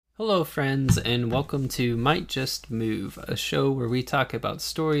Hello, friends, and welcome to Might Just Move, a show where we talk about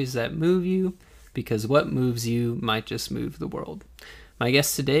stories that move you, because what moves you might just move the world. My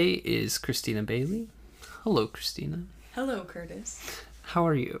guest today is Christina Bailey. Hello, Christina. Hello, Curtis. How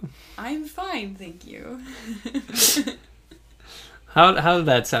are you? I'm fine, thank you. How did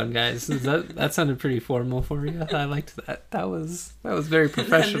that sound, guys? That sounded pretty formal for you. I liked that. That was very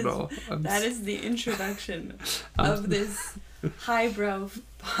professional. That is the introduction of this highbrow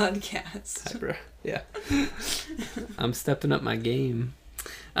podcast. Highbrow, yeah. I'm stepping up my game.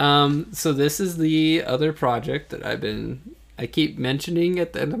 So this is the other project that I keep mentioning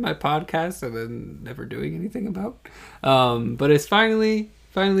at the end of my podcast and then never doing anything about. But it's finally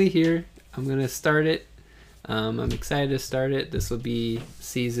here. I'm gonna start it. I'm excited to start it. This will be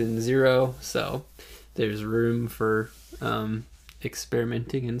season 0, so there's room for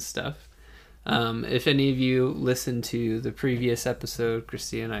experimenting and stuff. If any of you listened to the previous episode,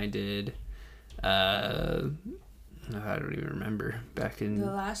 Christy and I did, I don't even remember, back in the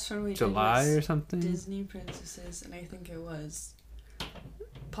last one we July did was or something. Disney Princesses, and I think it was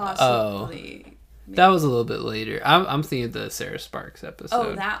possibly. That was a little bit later. I'm thinking of the Sarah Sparks episode.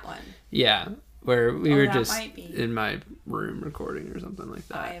 Oh, that one. Yeah, where we were just in in my room recording or something like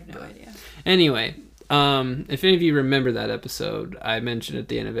that. I have no idea. Anyway. If any of you remember that episode, I mentioned at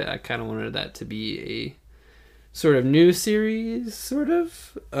the end of it, I kind of wanted that to be a sort of new series, sort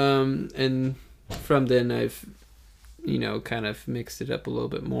of. And from then I've, kind of mixed it up a little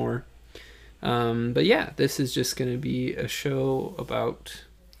bit more. But yeah, this is just going to be a show about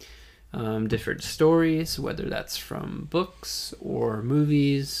different stories, whether that's from books or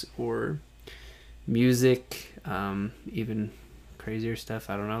movies or music, even crazier stuff.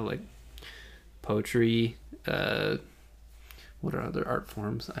 I don't know, like poetry, what are other art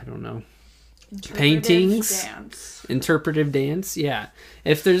forms? I don't know. Paintings, interpretive dance. Yeah.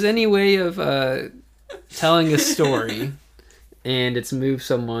 If there's any way of telling a story and it's moved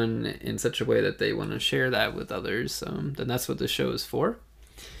someone in such a way that they want to share that with others, then that's what the show is for.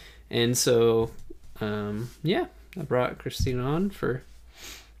 And so, I brought Christina on for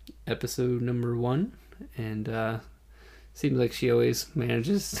episode number 1, and seems like she always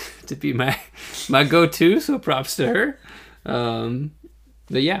manages to be my go-to, so props to her.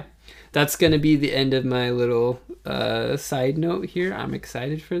 But yeah, that's going to be the end of my little side note here. I'm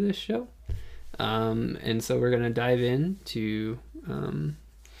excited for this show. And so we're going to dive into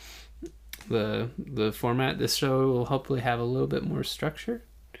the format. This show will hopefully have a little bit more structure.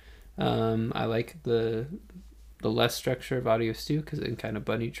 I like the less structure of Audio Stew because it can kind of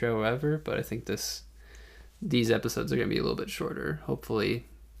bunny trail wherever, but I think these episodes are going to be a little bit shorter, hopefully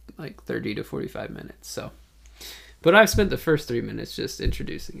like 30 to 45 minutes. So, but I've spent the first 3 minutes just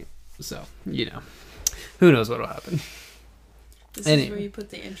introducing it. So, who knows what'll happen. This is where you put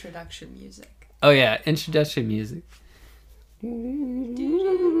the introduction music. Oh yeah, introduction music.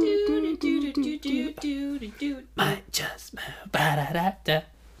 Might just move. Ba-da-da-da.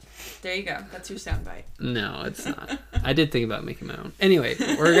 There you go. That's your soundbite. No, it's not. I did think about making my own. Anyway,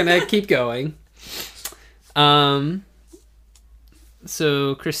 we're going to keep going.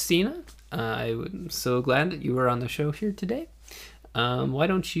 So Christina, I'm so glad that you were on the show here today. Why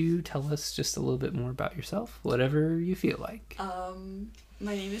don't you tell us just a little bit more about yourself, whatever you feel like.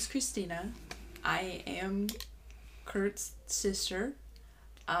 My name is Christina. I am Kurt's sister.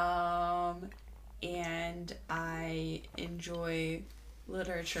 And I enjoy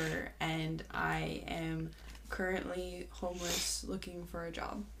literature, and I am currently homeless looking for a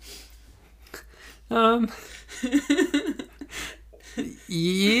job.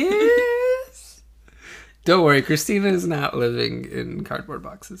 Yes. Don't worry, Christina is not living in cardboard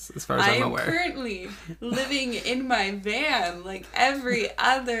boxes, as far as I'm aware. I'm currently living in my van like every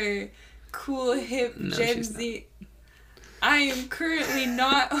other cool, hip Gen Z. I am currently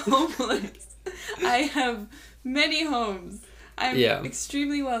not homeless. I have many homes. I'm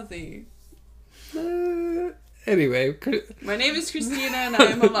extremely wealthy. Anyway. My name is Christina, and I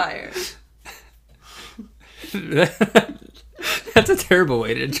am a liar. That's a terrible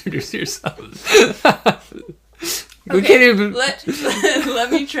way to introduce yourself. We can't even... Let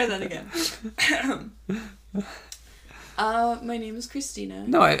me try that again. My name is Christina.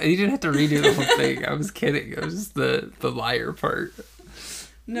 No, you didn't have to redo the whole thing. I was kidding. It was just the liar part.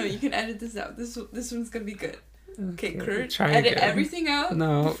 No, you can edit this out. This one's gonna be good. Okay, Kurt, edit everything out.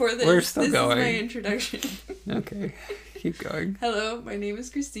 No, before this. We're still going. This is my introduction. Okay, keep going. Hello, my name is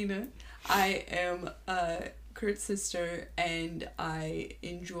Christina. I am Kurt's sister, and I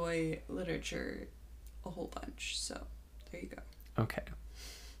enjoy literature a whole bunch. So, there you go. Okay.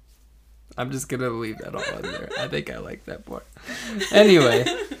 I'm just gonna leave that all in there. I think I like that part. Anyway,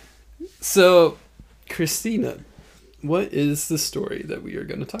 So, Christina, what is the story that we are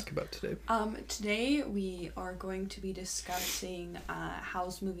going to talk about today? Today we are going to be discussing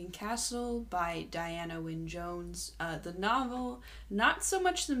Howl's Moving Castle by Diana Wynne Jones. The novel, not so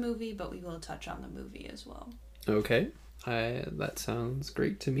much the movie, but we will touch on the movie as well. Okay, that sounds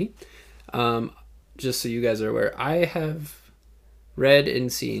great to me. Just so you guys are aware, I have read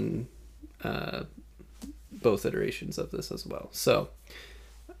and seen both iterations of this as well. So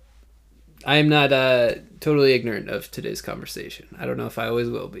I am not totally ignorant of today's conversation. I don't know if I always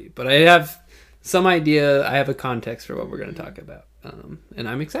will be, but I have some idea. I have a context for what we're going to talk about, and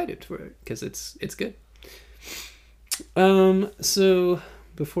I'm excited for it because it's good. So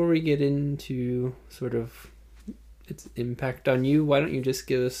before we get into sort of its impact on you, why don't you just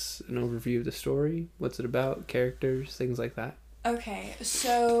give us an overview of the story? What's it about? Characters, things like that. Okay,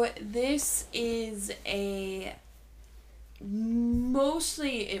 so this is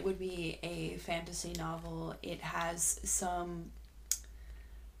mostly it would be a fantasy novel. It has some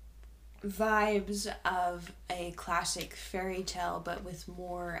vibes of a classic fairy tale, but with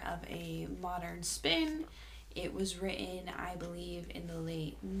more of a modern spin. It was written, I believe, in the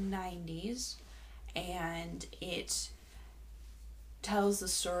late 90s, and it tells the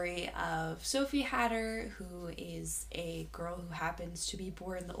story of Sophie Hatter, who is a girl who happens to be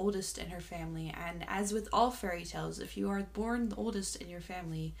born the oldest in her family. And as with all fairy tales, if you are born the oldest in your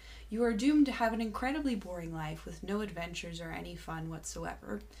family, you are doomed to have an incredibly boring life with no adventures or any fun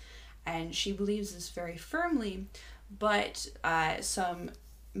whatsoever. And she believes this very firmly, but some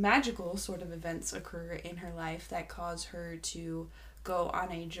magical sort of events occur in her life that cause her to go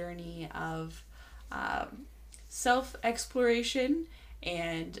on a journey of self-exploration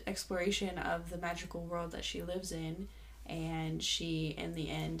and exploration of the magical world that she lives in. And she, in the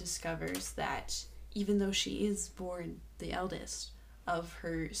end, discovers that even though she is born the eldest of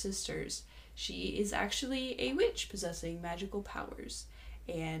her sisters, she is actually a witch possessing magical powers.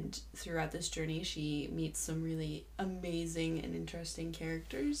 And throughout this journey, she meets some really amazing and interesting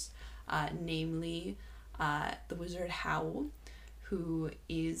characters, namely the wizard Howl, who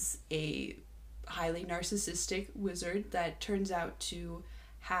is a highly narcissistic wizard that turns out to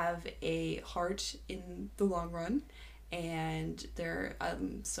have a heart in the long run. And there are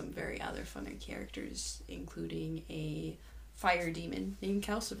some very other fun characters, including a fire demon named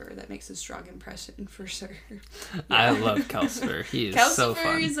Calcifer that makes a strong impression for sure. Yeah. I love Calcifer. He is so fun.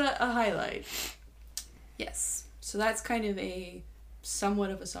 Calcifer is a highlight. Yes. So that's kind of a somewhat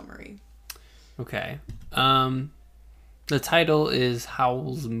of a summary. Okay. The title is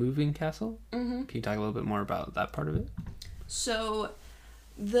Howl's Moving Castle. Mm-hmm. Can you talk a little bit more about that part of it? So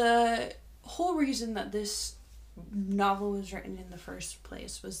the whole reason that this novel was written in the first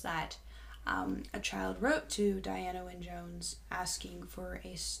place was that a child wrote to Diana Wynne Jones asking for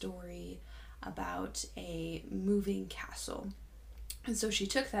a story about a moving castle. And so she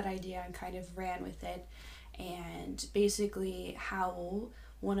took that idea and kind of ran with it. And basically, Howl,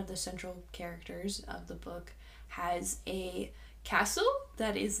 one of the central characters of the book, has a castle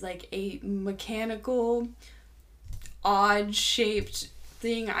that is like a mechanical, odd-shaped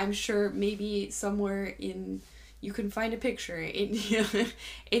thing. I'm sure maybe somewhere you can find a picture.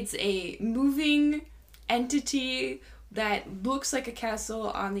 It's a moving entity that looks like a castle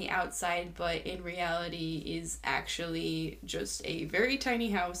on the outside, but in reality is actually just a very tiny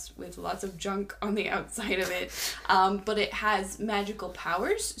house with lots of junk on the outside of it. But it has magical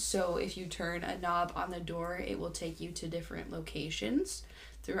powers, so if you turn a knob on the door, it will take you to different locations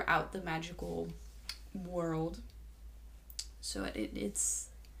throughout the magical world. So it's...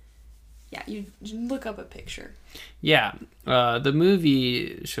 Yeah, you look up a picture. Yeah, the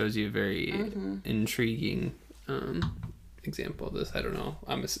movie shows you a very intriguing example of this. I don't know.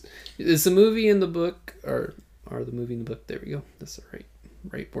 Is the movie in the book, or the movie in the book? There we go. That's the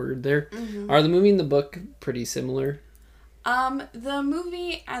right word there. Mm-hmm. Are the movie and the book pretty similar? The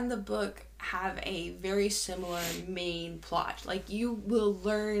movie and the book have a very similar main plot. Like, you will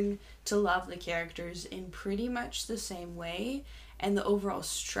learn to love the characters in pretty much the same way. And the overall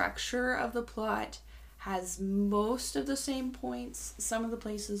structure of the plot has most of the same points. Some of the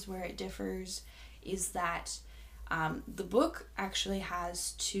places where it differs is that the book actually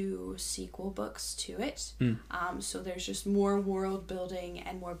has 2 sequel books to it. So there's just more world building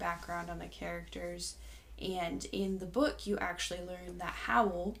and more background on the characters. And in the book, you actually learn that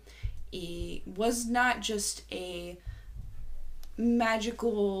Howl was not just a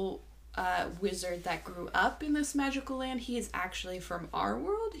magical wizard that grew up in this magical land. He is actually from our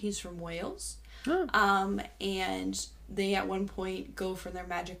world. He's from Wales. And they at one point go from their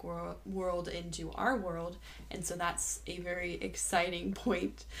magic world into our world, and so that's a very exciting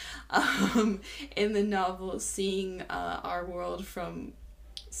point in the novel. Seeing our world from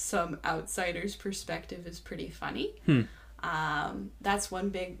some outsider's perspective is pretty funny. That's one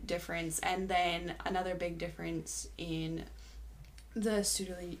big difference. And then another big difference in the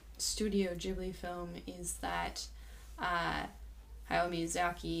Studio Ghibli film is that Hayao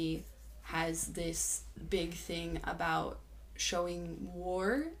Miyazaki has this big thing about showing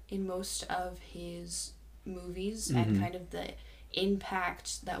war in most of his movies, and kind of the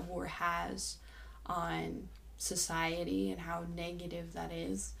impact that war has on society and how negative that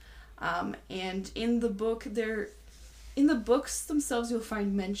is. And in the books themselves, you'll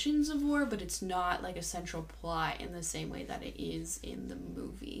find mentions of war, but it's not like a central plot in the same way that it is in the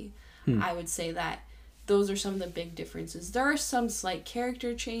movie. I would say that those are some of the big differences. There are some slight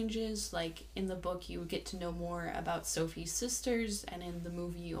character changes, like in the book you get to know more about Sophie's sisters, and in the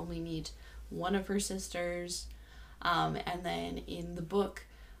movie you only meet one of her sisters. And then in the book,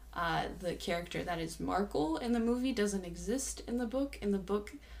 the character that is Markle in the movie doesn't exist in the book. In the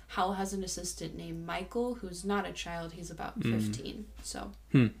book, Hal has an assistant named Michael, who's not a child. He's about 15. So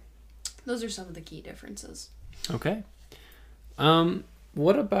those are some of the key differences. Okay.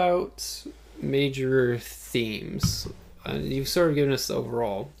 What about major themes? You've sort of given us the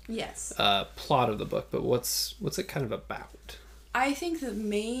overall plot of the book, but what's it kind of about? I think the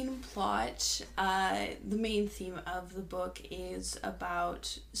main plot, the main theme of the book is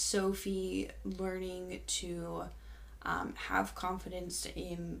about Sophie learning to have confidence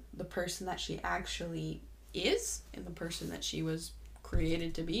in the person that she actually is, in the person that she was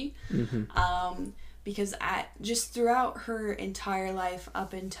created to be. Because just throughout her entire life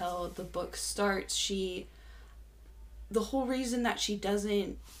up until the book starts, the whole reason that she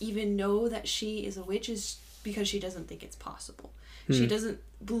doesn't even know that she is a witch is because she doesn't think it's possible. She doesn't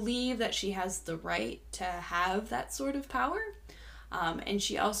believe that she has the right to have that sort of power. And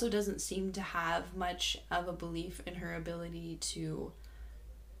she also doesn't seem to have much of a belief in her ability to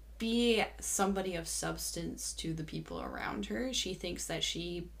be somebody of substance to the people around her. She thinks that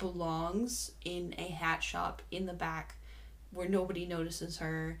she belongs in a hat shop in the back where nobody notices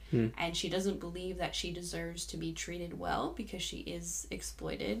her, and she doesn't believe that she deserves to be treated well because she is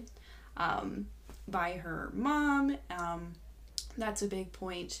exploited by her mom. That's a big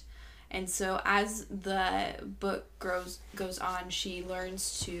point. And so as the book goes on, she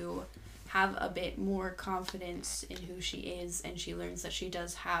learns to have a bit more confidence in who she is, and she learns that she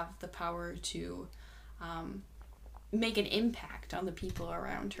does have the power to make an impact on the people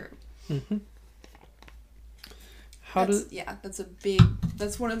around her.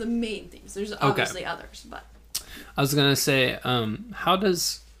 That's one of the main things. There's obviously others, but I was gonna say, how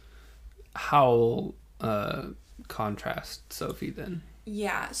does Howl contrast Sophie then?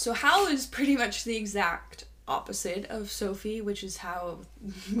 Yeah, so Hal is pretty much the exact opposite of Sophie, which is how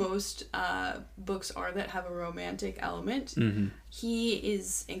most books are that have a romantic element. He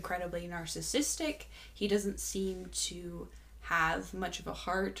is incredibly narcissistic. He doesn't seem to have much of a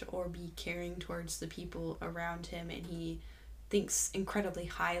heart or be caring towards the people around him, and he thinks incredibly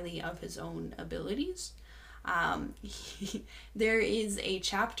highly of his own abilities. There is a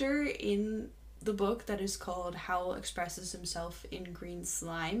chapter in the book that is called Howl Expresses Himself in Green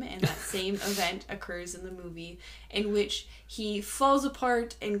Slime, and that same event occurs in the movie, in which he falls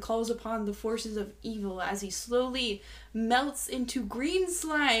apart and calls upon the forces of evil as he slowly melts into green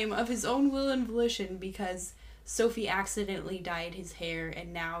slime of his own will and volition because Sophie accidentally dyed his hair,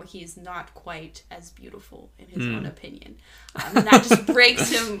 and now he is not quite as beautiful in his own opinion. And that just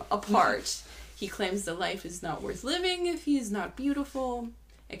breaks him apart. He claims that life is not worth living if he is not beautiful,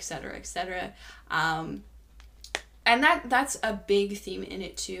 etc., etc. And that's a big theme in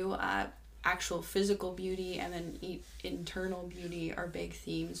it too. Actual physical beauty and then internal beauty are big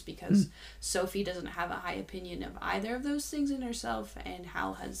themes because Sophie doesn't have a high opinion of either of those things in herself, and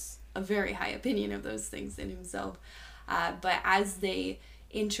Hal has a very high opinion of those things in himself. But as they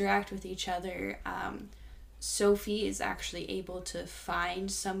interact with each other, Sophie is actually able to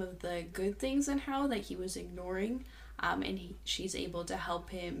find some of the good things in Hal that he was ignoring. And she's able to help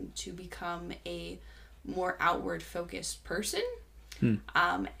him to become a more outward focused person.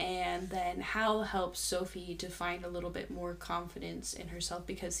 And then Hal helps Sophie to find a little bit more confidence in herself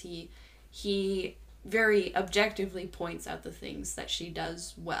because he very objectively points out the things that she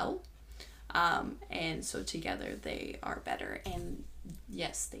does well. And so together they are better. And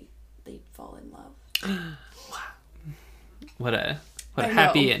yes, they fall in love. What a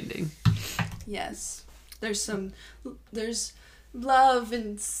happy ending. Yes. There's love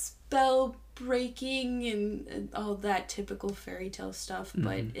and spell breaking and all that typical fairy tale stuff,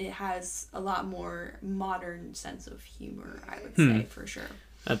 but it has a lot more modern sense of humor, I would say, for sure.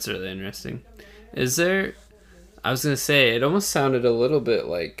 That's really interesting. Is there... I was going to say, it almost sounded a little bit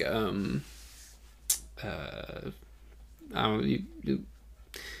like...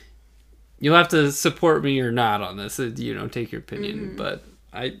 you'll have to support me or not on this. Take your opinion. But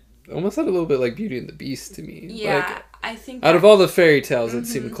I almost had a little bit like Beauty and the Beast to me. Yeah, like, I think... out of all the fairy tales, it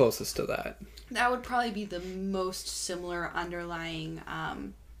seemed closest to that. That would probably be the most similar underlying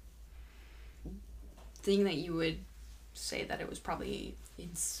thing that you would say that it was probably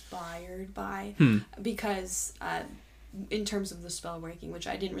inspired by. Because in terms of the spell breaking, which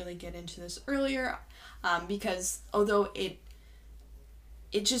I didn't really get into this earlier, because although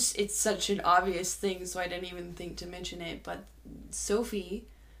it's such an obvious thing, so I didn't even think to mention it, but Sophie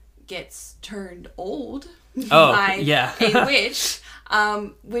gets turned old by a witch,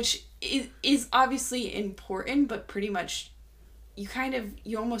 which is obviously important, but pretty much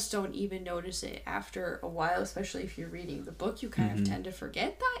you almost don't even notice it after a while, especially if you're reading the book. You kind of tend to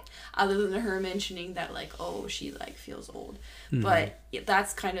forget that, other than her mentioning that, like, oh, she, like, feels old. But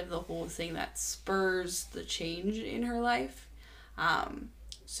that's kind of the whole thing that spurs the change in her life.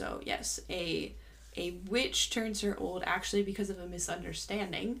 So, yes, a witch turns her old actually because of a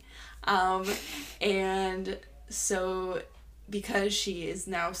misunderstanding. And so because she is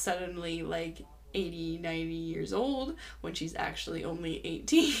now suddenly, like, 80, 90 years old when she's actually only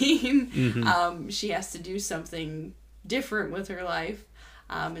 18, she has to do something different with her life.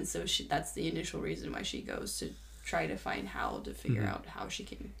 And so that's the initial reason why she goes to try to find how to figure out how she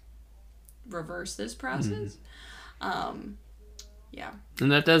can reverse this process. Yeah.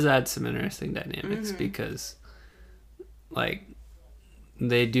 And that does add some interesting dynamics because, like,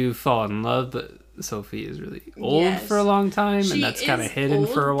 they do fall in love, but Sophie is really old for a long time, and that's kind of hidden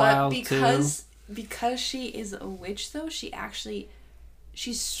for a while, too. Because she is a witch, though,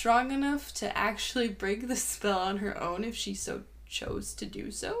 she's strong enough to actually break the spell on her own if she so chose to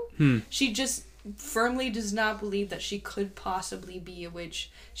do so. She just firmly does not believe that she could possibly be a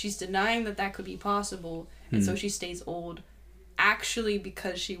witch. She's denying that could be possible, and so she stays old, actually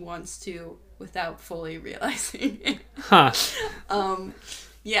because she wants to, without fully realizing it.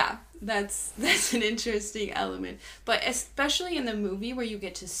 Yeah, that's an interesting element. But especially in the movie where you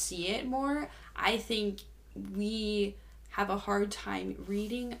get to see it more, I think we have a hard time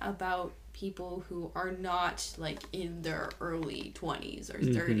reading about people who are not, like, in their early 20s or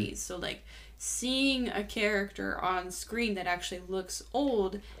 30s. So, like, seeing a character on screen that actually looks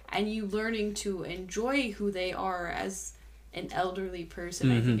old and you learning to enjoy who they are as an elderly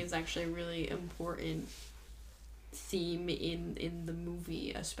person, I think is actually a really important theme in the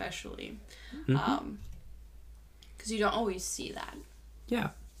movie, especially. Because you don't always see that. Yeah.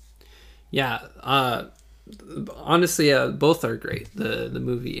 Honestly, both are great, the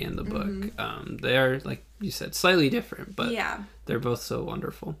movie and the book. They are, like you said, slightly different, but they're both so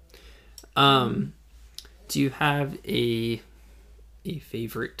wonderful. Do you have a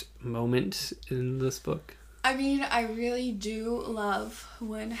favorite moment in this book? I mean, I really do love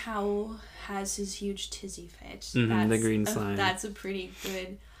when Howl has his huge tizzy fit. The green slime. That's a pretty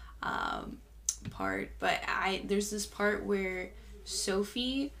good part. But there's this part where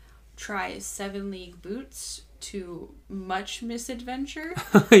Sophie tries 7 League Boots to much misadventure.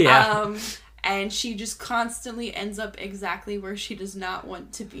 And she just constantly ends up exactly where she does not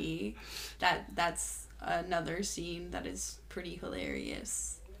want to be. That's another scene that is pretty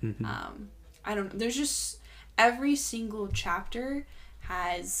hilarious. I don't know. There's just... every single chapter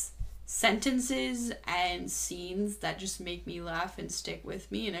has sentences and scenes that just make me laugh and stick with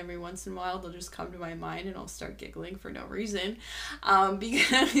me, and every once in a while they'll just come to my mind and I'll start giggling for no reason,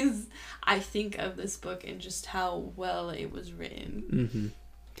 because I think of this book and just how well it was written.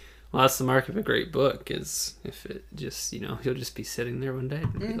 Well, that's the mark of a great book, is if it just, you'll just be sitting there one day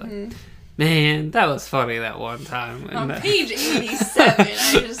and be like, man, that was funny that one time. On page 87, I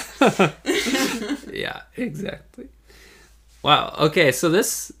just... Yeah, exactly. Wow. Okay, so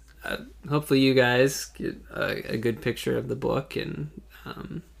this, hopefully you guys get a good picture of the book and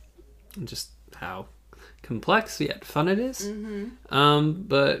just how complex yet fun it is.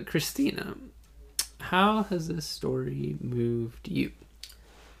 But Christina, how has this story moved you?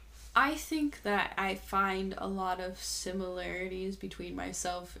 I think that I find a lot of similarities between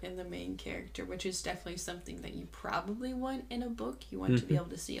myself and the main character, which is definitely something that you probably want in a book. You want to be able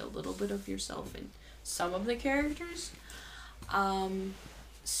to see a little bit of yourself in some of the characters.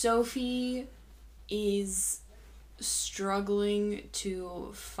 Sophie is struggling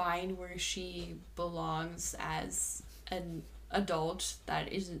to find where she belongs as adult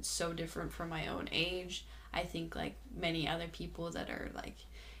that isn't so different from my own age. I think like many other people that are like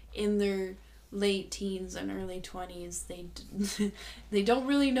in their late teens and early 20s, they don't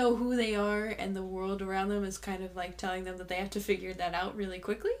really know who they are, and the world around them is kind of like telling them that they have to figure that out really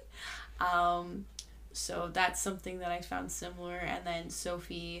quickly. So that's something that I found similar. And then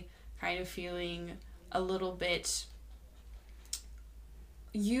Sophie kind of feeling a little bit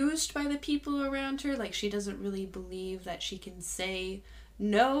used by the people around her, like she doesn't really believe that she can say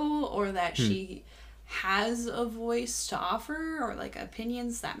no, or that she has a voice to offer, or like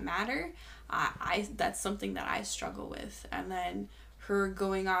opinions that matter. I that's something that I struggle with. And then her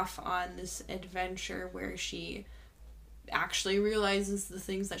going off on this adventure where she actually realizes the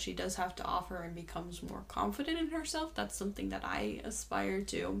things that she does have to offer and becomes more confident in herself, that's something that I aspire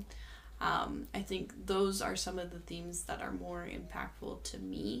to. I think those are some of the themes that are more impactful to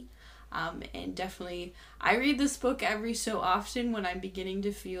me. And definitely, I read this book every so often when I'm beginning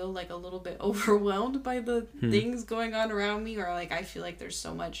to feel like a little bit overwhelmed by the things going on around me, or like I feel like there's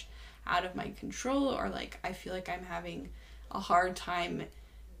so much out of my control, or like I feel like I'm having a hard time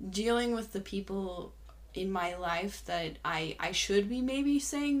dealing with the people in my life that I should be maybe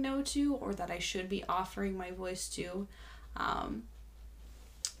saying no to, or that I should be offering my voice to.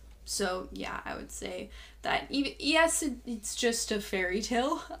 So yeah, I would say that yes, it's just a fairy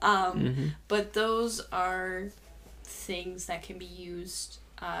tale, but those are things that can be used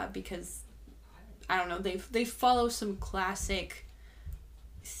because I don't know, they follow some classic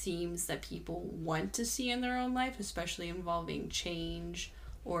themes that people want to see in their own life, especially involving change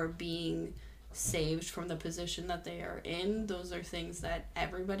or being saved from the position that they are in. Those are things that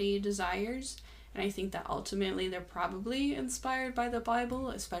everybody desires. And I think that ultimately they're probably inspired by the Bible,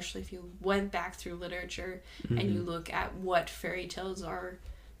 especially if you went back through literature and you look at what fairy tales are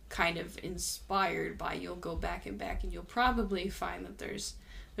kind of inspired by. You'll go back and you'll probably find that there's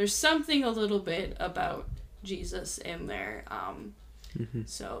something a little bit about Jesus in there.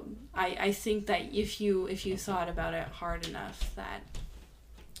 So I think that if you thought about it hard enough, that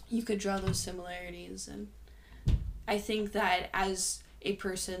you could draw those similarities. And I think that as a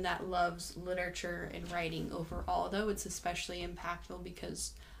person that loves literature and writing overall, though, it's especially impactful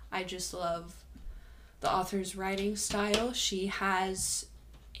because I just love the author's writing style. She has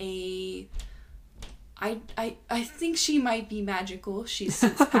I think she might be magical. She's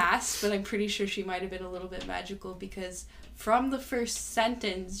since passed, but I'm pretty sure she might have been a little bit magical, because from the first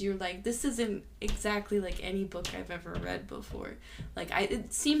sentence, you're like, this isn't exactly like any book I've ever read before. Like,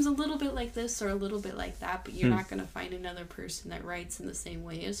 it seems a little bit like this or a little bit like that, but you're not going to find another person that writes in the same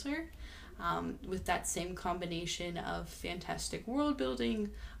way as her. With that same combination of fantastic world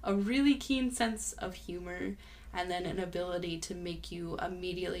building, a really keen sense of humor, and then an ability to make you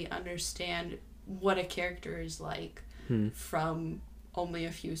immediately understand what a character is like from only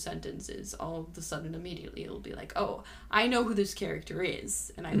a few sentences. All of a sudden, immediately, it'll be like, oh, I know who this character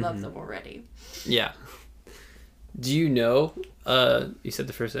is, and I love them already. Yeah. Do you know, you said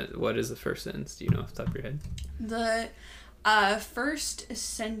the first sentence, what is the first sentence? Do you know off the top of your head? The first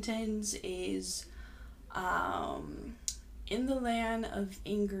sentence is, in the land of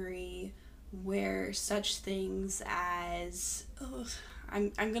Ingary, where such things as...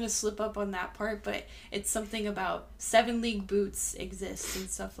 I'm going to slip up on that part, but it's something about 7-league boots exist and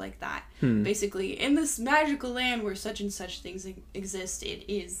stuff like that. Basically, in this magical land where such and such things exist, it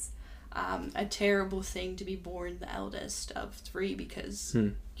is a terrible thing to be born the eldest of 3, because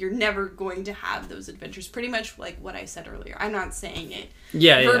you're never going to have those adventures. Pretty much like what I said earlier. I'm not saying it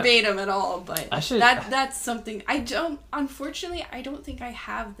verbatim at all, but that's something unfortunately, I don't think I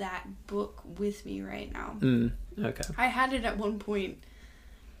have that book with me right now. Okay. I had it at one point,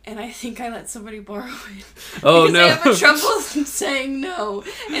 and I think I let somebody borrow it. Oh, because no. I have trouble saying no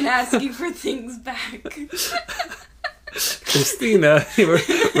and asking for things back. Christina,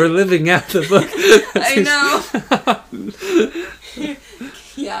 we're living out the book. I know.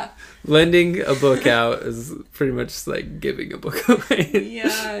 Yeah. Lending a book out is pretty much like giving a book away.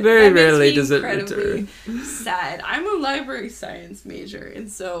 Yeah. Very rarely does it return. Sad. I'm a library science major,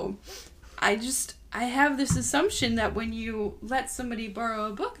 and so I have this assumption that when you let somebody borrow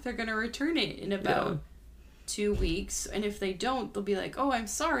a book, they're going to return it in about 2 weeks. And if they don't, they'll be like, oh, I'm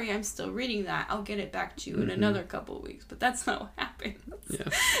sorry, I'm still reading that. I'll get it back to you in another couple of weeks. But that's not what happens. Yeah.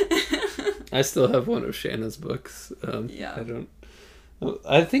 I still have one of Shanna's books.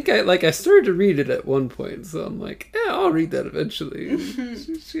 I think I started to read it at one point. So I'm like, yeah, I'll read that eventually.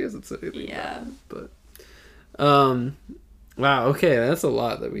 She hasn't said anything about it. But, wow, okay, that's a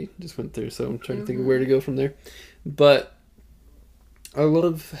lot that we just went through, so I'm trying to think of where to go from there. But I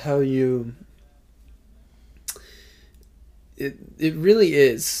love how you... it really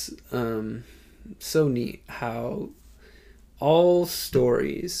is so neat how all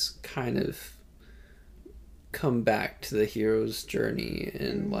stories kind of come back to the hero's journey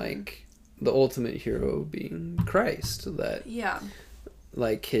and like the ultimate hero being Christ. That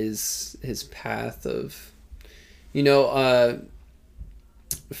like his path of, you know,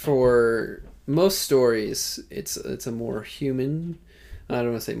 for most stories it's a more human, I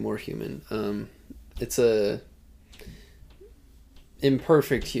don't want to say more human, it's a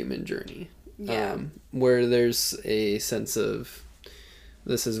imperfect human journey, where there's a sense of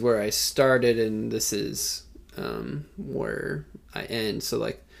this is where I started and this is where I end. So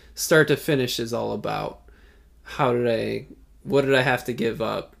like start to finish is all about what did I have to give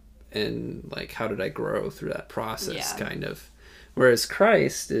up, and like how did I grow through that process, kind of. Whereas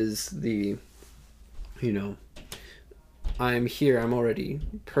Christ is the, you know, I'm here, I'm already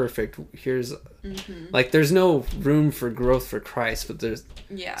perfect. Here's like there's no room for growth for Christ, but there's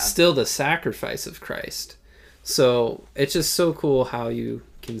still the sacrifice of Christ. So it's just so cool how you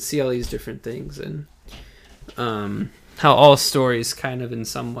can see all these different things, and how all stories kind of in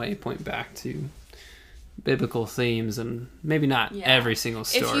some way point back to biblical themes, and maybe not every single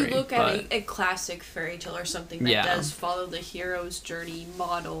story. If you look at a classic fairy tale or something that does follow the hero's journey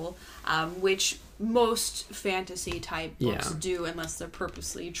model, which most fantasy type books do, unless they're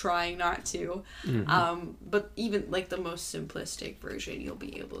purposely trying not to. But even like the most simplistic version, you'll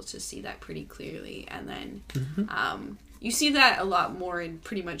be able to see that pretty clearly. And then you see that a lot more in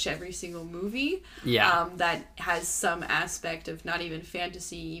pretty much every single movie that has some aspect of not even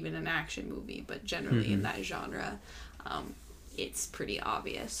fantasy, even an action movie, but generally in that genre, it's pretty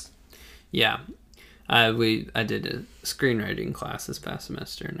obvious. Yeah. I did a screenwriting class this past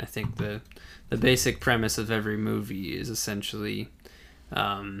semester, and I think the basic premise of every movie is essentially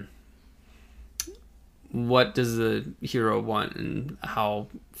what does the hero want and how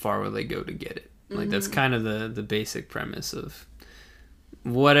far will they go to get it. Like that's kind of the basic premise of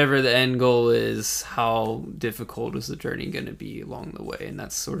whatever the end goal is, how difficult is the journey going to be along the way. And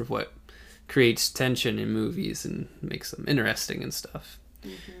that's sort of what creates tension in movies and makes them interesting and stuff.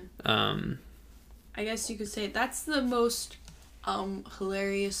 I guess you could say that's the most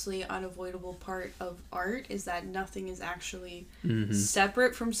hilariously unavoidable part of art, is that nothing is actually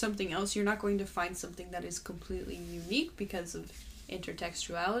separate from something else. You're not going to find something that is completely unique because of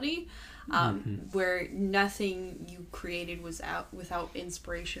intertextuality, where nothing you created was without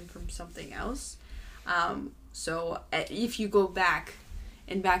inspiration from something else. So if you go back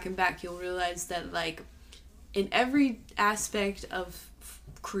and back and back, you'll realize that like in every aspect of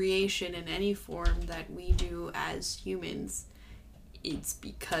creation in any form that we do as humans, it's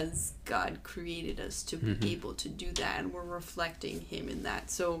because God created us to be able to do that, and we're reflecting him in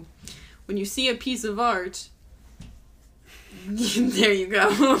that. So when you see a piece of art, there you go.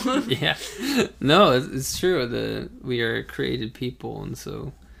 No, it's true. We are created people, and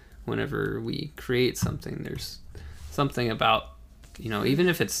so whenever we create something, there's something about, you know, even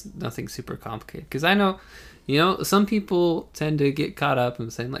if it's nothing super complicated, because I know, you know, some people tend to get caught up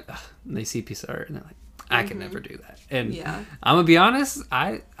in saying like, and they see a piece of art and they're like, I can never do that. And I'm gonna be honest,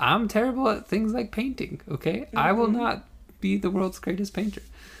 I'm terrible at things like painting. Okay, I will not be the world's greatest painter,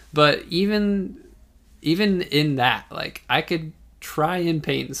 but even in that, like, I could try and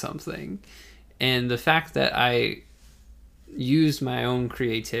paint something, and the fact that I used my own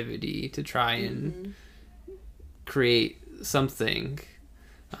creativity to try and create something,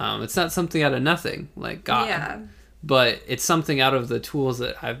 it's not something out of nothing like God, but it's something out of the tools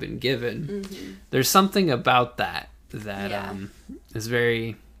that I've been given. There's something about that is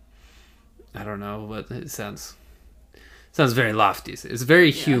very, I don't know what it sounds very lofty. It's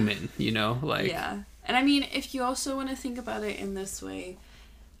very human, you know, like And I mean, if you also want to think about it in this way,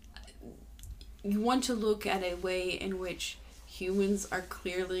 you want to look at a way in which humans are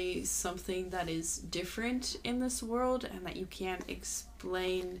clearly something that is different in this world, and that you can't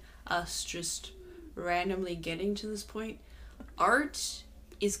explain us just randomly getting to this point. Art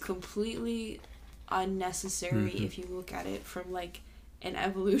is completely unnecessary if you look at it from like an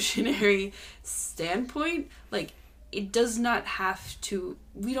evolutionary standpoint. Like, it does not have to,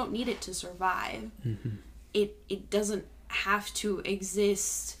 we don't need it to survive. It doesn't have to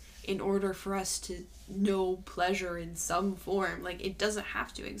exist in order for us to know pleasure in some form. Like, it doesn't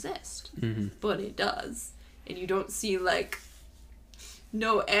have to exist, but it does. And you don't see like,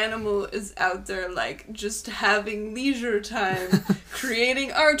 no animal is out there like just having leisure time creating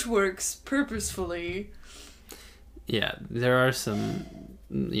artworks purposefully. Yeah, there are some,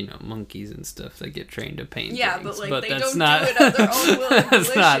 you know, monkeys and stuff that get trained to paint things, but like, they that's don't not, do it of their own will and that's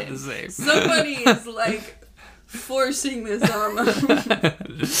volition. not the same. Somebody is like forcing this on them.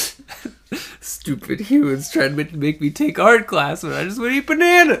 Stupid humans trying to make me take art class when I just want to eat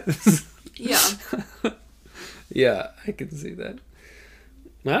bananas. Yeah. Yeah, I can see that.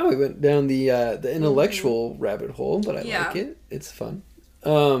 Wow, we went down the intellectual rabbit hole, but I like it. It's fun.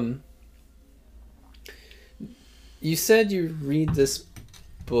 You said you read this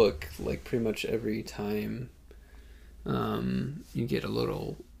book like pretty much every time you get a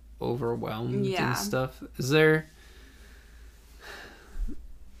little overwhelmed and stuff. Is there...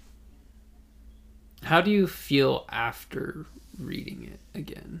 How do you feel after reading it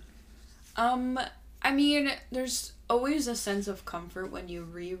again? I mean, there's always a sense of comfort when you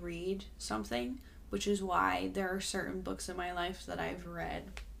reread something, which is why there are certain books in my life that I've read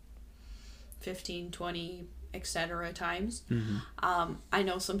 15, 20, etc. times. Mm-hmm. I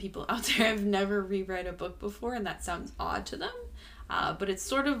know some people out there have never reread a book before, and that sounds odd to them. But it's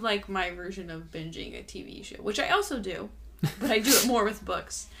sort of like my version of binging a TV show, which I also do, but I do it more with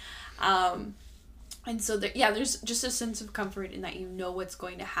books. And so, there's just a sense of comfort in that you know what's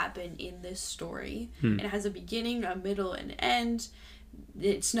going to happen in this story. It has a beginning, a middle, and end.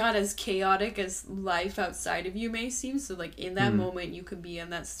 It's not as chaotic as life outside of you may seem. So, like, in that moment, you could be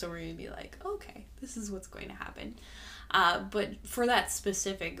in that story and be like, okay, this is what's going to happen. But for that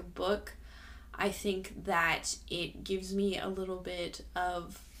specific book, I think that it gives me a little bit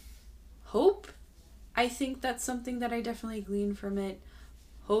of hope. I think that's something that I definitely glean from it.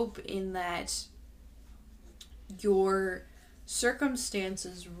 Hope in that your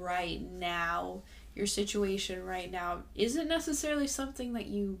circumstances right now, your situation right now, isn't necessarily something that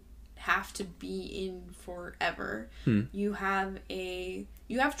you have to be in forever. You have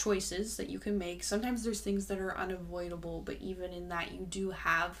choices that you can make. Sometimes there's things that are unavoidable, but even in that,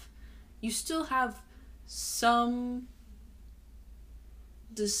 you still have some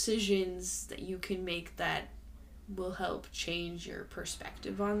decisions that you can make that will help change your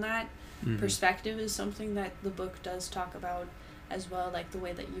perspective on that. Perspective is something that the book does talk about as well, like the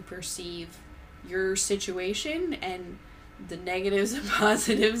way that you perceive your situation and the negatives and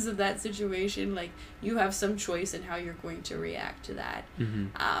positives of that situation. Like, you have some choice in how you're going to react to that.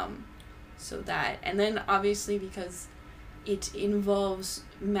 So that, and then obviously because it involves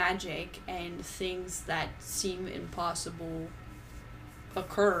magic and things that seem impossible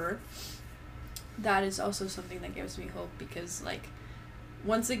occur, that is also something that gives me hope, because, like,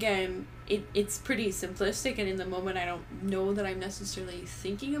 once again, it's pretty simplistic, and in the moment I don't know that I'm necessarily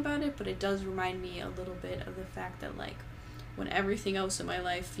thinking about it, but it does remind me a little bit of the fact that, like, when everything else in my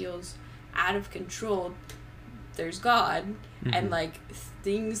life feels out of control, there's God, and, like,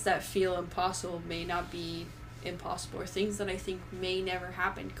 things that feel impossible may not be impossible, or things that I think may never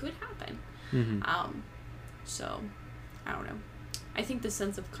happen could happen. So, I don't know. I think the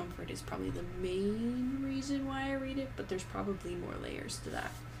sense of comfort is probably the main reason why I read it, but there's probably more layers to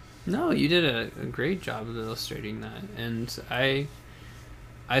that. No, you did a great job of illustrating that. And I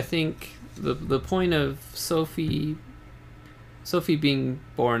think the point of Sophie being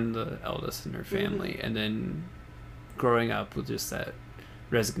born the eldest in her family, and then growing up with just that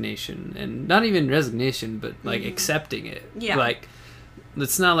resignation, and not even resignation, but like accepting it. Yeah. Like,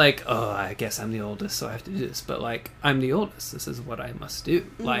 it's not like, oh, I guess I'm the oldest, so I have to do this. But, like, I'm the oldest. This is what I must do.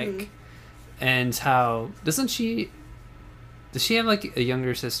 Like, and how... Does she have, like, a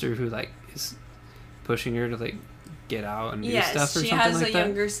younger sister who, like, is pushing her to, like, get out and do stuff or something like that? Yes, she has a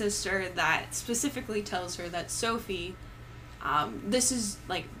younger sister that specifically tells her that Sophie... this is,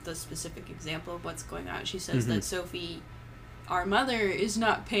 like, the specific example of what's going on. She says that Sophie, our mother, is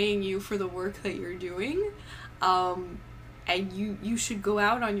not paying you for the work that you're doing. And you should go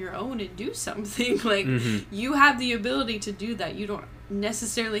out on your own and do something. Like, you have the ability to do that. You don't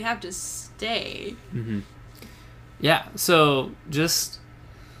necessarily have to stay. Yeah, so just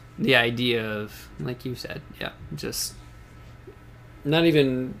the idea of, like you said, just not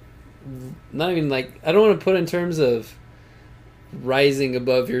even like, I don't want to put in terms of rising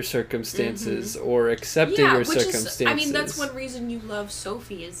above your circumstances or accepting your circumstances. I mean, that's one reason you love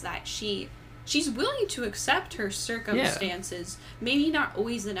Sophie, is that she's willing to accept her circumstances, maybe not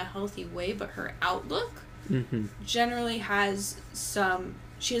always in a healthy way, but her outlook generally has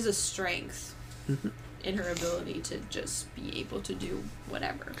she has a strength in her ability to just be able to do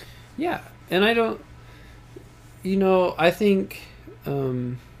whatever. Yeah, and I don't, I think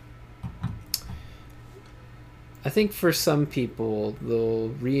for some people, they'll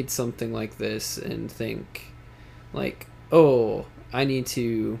read something like this and think, like, oh, I need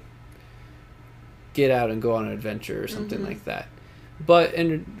to get out and go on an adventure or something like that. But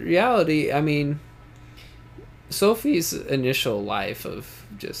in reality, I mean, Sophie's initial life of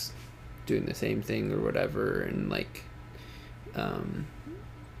just doing the same thing or whatever, and like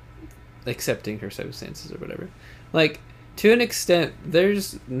accepting her circumstances or whatever. Like, to an extent,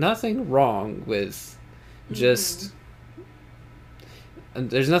 there's nothing wrong with just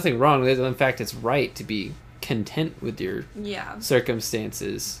there's nothing wrong with it. In fact, it's right to be content with your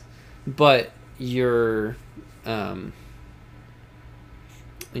circumstances, but your I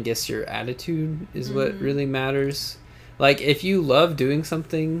guess your attitude is what really matters. Like, if you love doing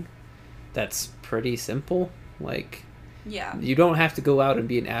something that's pretty simple, like, you don't have to go out and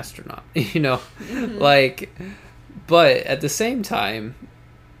be an astronaut, you know? Like, but at the same time,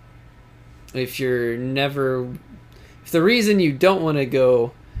 if the reason you don't want to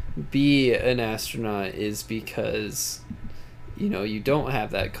go be an astronaut is because, you know, you don't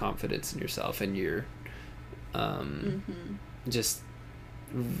have that confidence in yourself, and you're just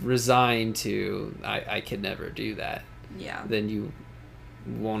resigned to, I could never do that, then you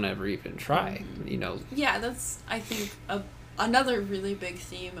won't ever even try, you know. That's, I think, another really big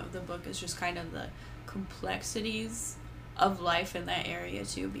theme of the book is just kind of the complexities of life in that area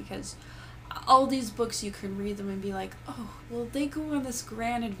too, because all these books, you can read them and be like, oh, well, they go on this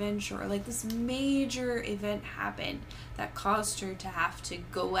grand adventure, or like this major event happened that caused her to have to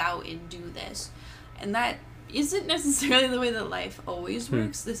go out and do this, and that isn't necessarily the way that life always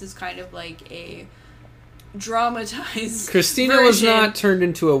works. This is kind of like a dramatized Christina version. Was not turned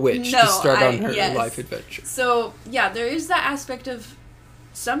into a witch to start on her life adventure. So there is that aspect of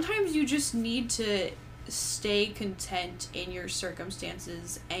sometimes you just need to stay content in your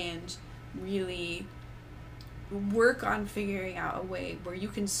circumstances and really work on figuring out a way where you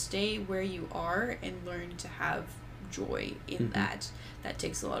can stay where you are and learn to have joy in that. That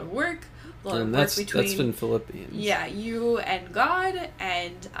takes a lot of work. A lot of work between, that's been Philippians. Yeah, you and God,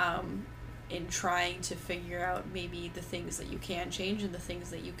 and in trying to figure out maybe the things that you can change and the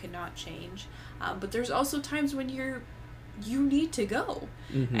things that you cannot change. But there's also times when you need to go,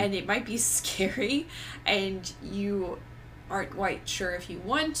 and it might be scary, and you aren't quite sure if you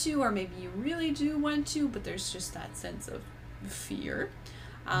want to, or maybe you really do want to, but there's just that sense of fear.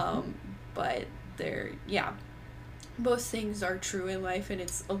 But both things are true in life, and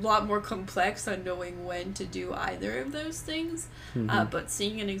it's a lot more complex on knowing when to do either of those things. But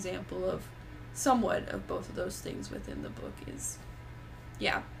seeing an example of somewhat of both of those things within the book is,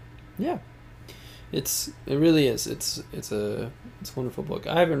 it really is. It's a wonderful book.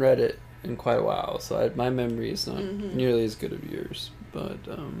 I haven't read it in quite a while, so my memory is not nearly as good as yours. But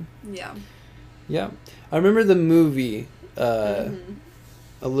I remember the movie a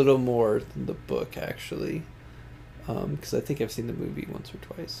little more than the book, actually. Because I think I've seen the movie once or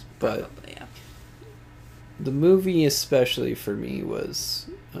twice. But probably, the movie especially for me was,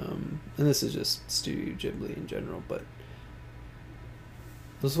 and this is just Studio Ghibli in general, but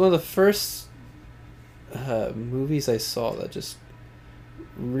it was one of the first movies I saw that just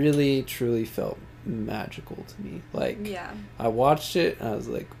really, truly felt magical to me. Like, I watched it and I was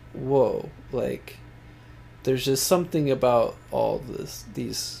like, whoa, like, there's just something about all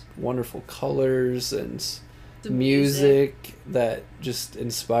these wonderful colors and the music that just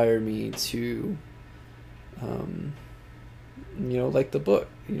inspire me to like the book,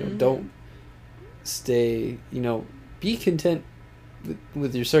 don't stay, be content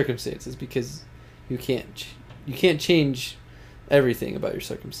with your circumstances, because you can't change everything about your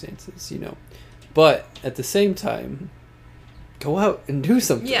circumstances, but at the same time, go out and do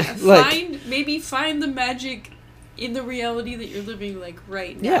something. Find the magic in the reality that you're living, like,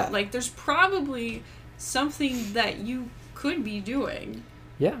 right now. Like, there's probably something that you could be doing.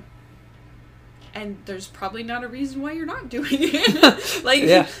 And there's probably not a reason why you're not doing it.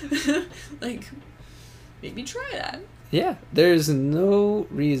 Like, maybe try that. There's no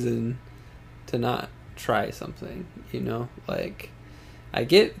reason to not try something, like, I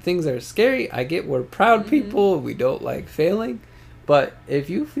get things are scary, I get we're proud people, we don't like failing, but if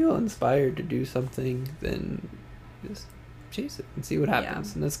you feel inspired to do something, then just chase it and see what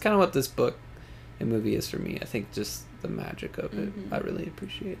happens. And that's kind of what this book and movie is for me. I think just the magic of it, I really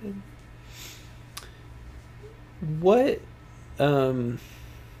appreciated. What so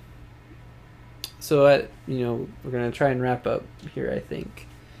we're gonna try and wrap up here, I think.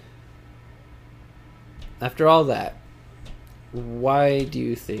 After all that, why do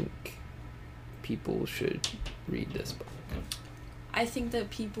you think people should read this book? I think that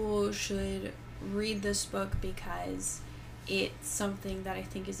people should read this book because it's something that I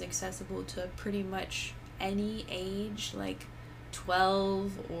think is accessible to pretty much any age, like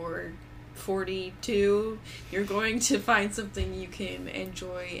 12 or 42. You're going to find something you can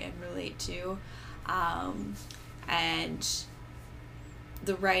enjoy and relate to. And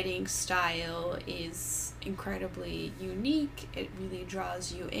the writing style is incredibly unique. It really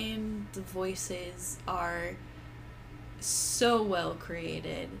draws you in. The voices are so well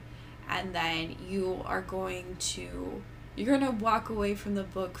created, and then you're going to walk away from the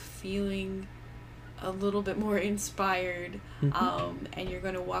book feeling a little bit more inspired, and you're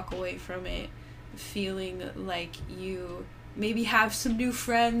going to walk away from it feeling like you maybe have some new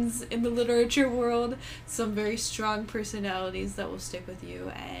friends in the literature world, some very strong personalities that will stick with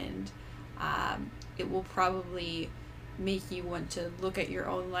you, and it will probably make you want to look at your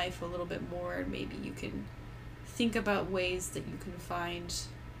own life a little bit more, and maybe you can think about ways that you can find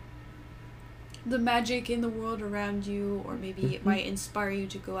the magic in the world around you, or maybe it might inspire you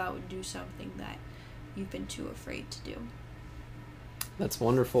to go out and do something that you've been too afraid to do. That's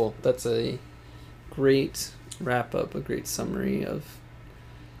wonderful. That's a great wrap up, a great summary of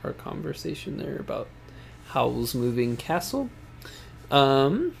our conversation there about Howl's Moving Castle.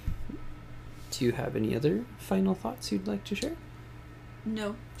 Do you have any other final thoughts you'd like to share?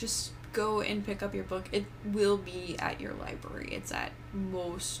 No, just go and pick up your book. It will be at your library. It's at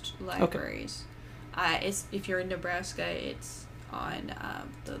most libraries. Okay. If you're in Nebraska, it's on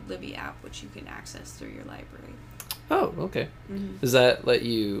the Libby app, which you can access through your library. Oh, okay. Mm-hmm. Does that let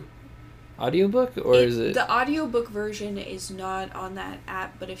you audiobook, or is it... The audiobook version is not on that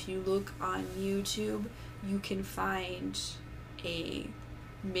app, but if you look on YouTube, you can find a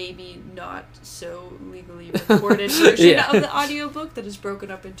maybe not so legally recorded version of the audiobook that is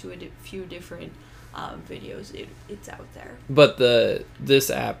broken up into a few different videos. It's out there. But this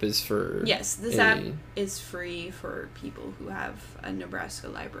app is for... Yes, this app is free for people who have a Nebraska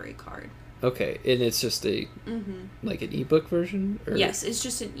library card. Okay, and it's just like an ebook version? Or? Yes, it's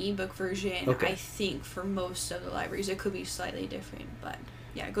just an ebook version. Okay. I think for most of the libraries. It could be slightly different, but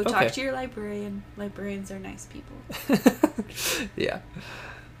yeah, go talk to your librarian. Librarians are nice people. Yeah.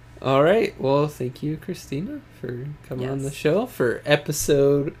 All right. Well, thank you, Christina, for coming on the show for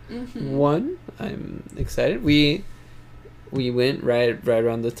episode 1. I'm excited. We went right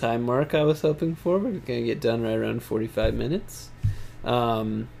around the time mark I was hoping for. We're gonna get done right around 45 minutes.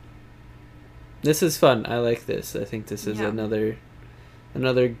 This is fun. I like this. I think this is another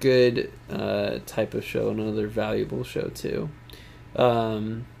good type of show, another valuable show too.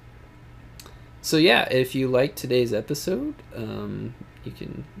 So yeah, if you liked today's episode, you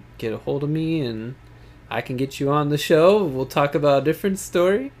can get a hold of me and I can get you on the show. We'll talk about a different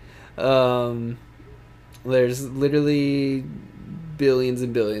story. There's literally billions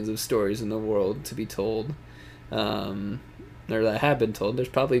and billions of stories in the world to be told. Or that have been told. There's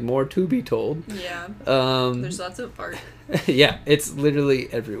probably more to be told. Yeah. There's lots of art. Yeah, it's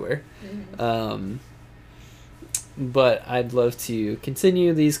literally everywhere. But I'd love to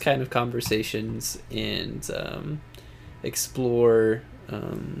continue these kind of conversations and explore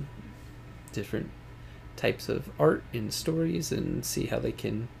different types of art and stories and see how they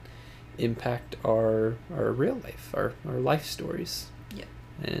can impact our real life, our life stories. Yeah.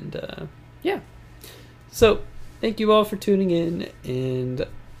 And so thank you all for tuning in, and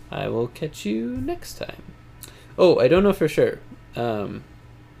I will catch you next time. Oh, I don't know for sure.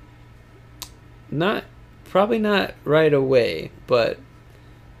 Probably not right away, but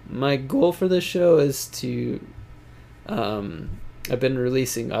my goal for this show is to... I've been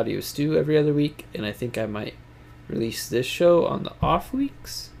releasing Audio Stew every other week, and I think I might release this show on the off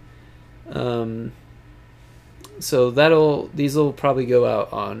weeks. So these will probably go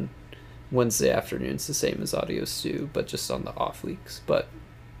out on Wednesday afternoons, the same as Audio Stew, but just on the off weeks. But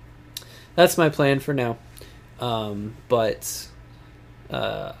that's my plan for now. But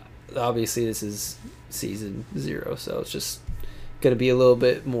obviously this is season 0, so it's just going to be a little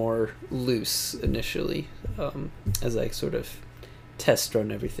bit more loose initially, as I sort of test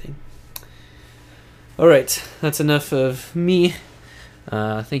run everything. All right, that's enough of me.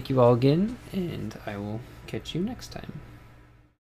 Thank you all again, and I will catch you next time.